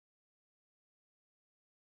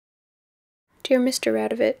Dear Mr.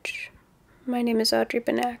 Radovich, my name is Audrey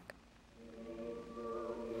Banak.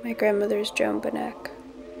 My grandmother is Joan Banak.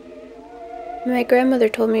 My grandmother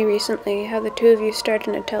told me recently how the two of you starred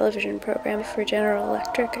in a television program for General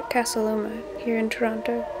Electric at Casaloma, here in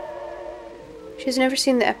Toronto. She's never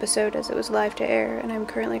seen the episode as it was live to air, and I'm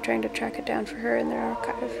currently trying to track it down for her in their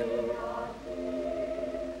archive.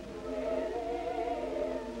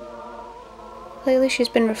 Lately she's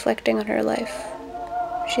been reflecting on her life.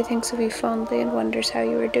 She thinks of you fondly and wonders how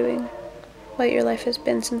you are doing, what your life has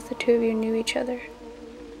been since the two of you knew each other.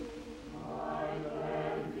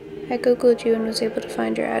 I googled you and was able to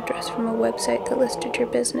find your address from a website that listed your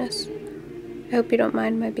business. I hope you don't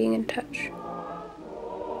mind my being in touch.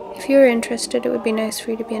 If you are interested, it would be nice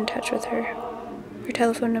for you to be in touch with her. Her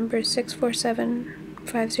telephone number is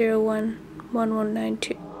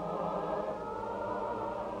 647-501-1192.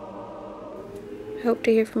 I hope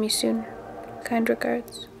to hear from you soon. Kind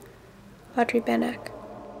regards, Audrey Banak.